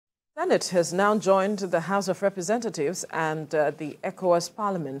Senate has now joined the House of Representatives and the ECOWAS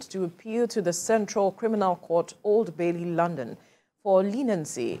Parliament to appeal to the Central Criminal Court, Old Bailey, London, for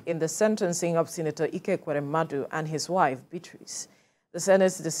leniency in the sentencing of Senator Ekweremadu and his wife, Beatrice. The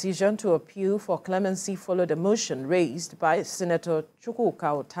Senate's decision to appeal for clemency followed a motion raised by Senator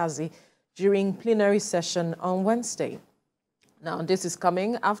Chukwuka during plenary session on Wednesday. Now, this is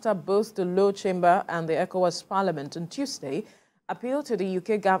coming after both the Lower Chamber and the ECOWAS Parliament on Tuesday appealed to the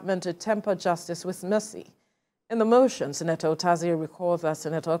UK government to temper justice with mercy. In the motion, Senator Otazie recalled that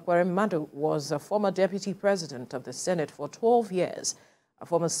Senator Ekweremadu was a former deputy president of the Senate for 12 years, a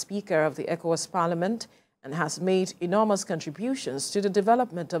former speaker of the ECOWAS Parliament, and has made enormous contributions to the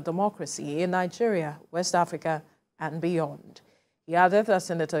development of democracy in Nigeria, West Africa, and beyond. He added that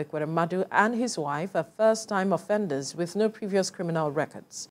Senator Ekweremadu and his wife are first-time offenders with no previous criminal records.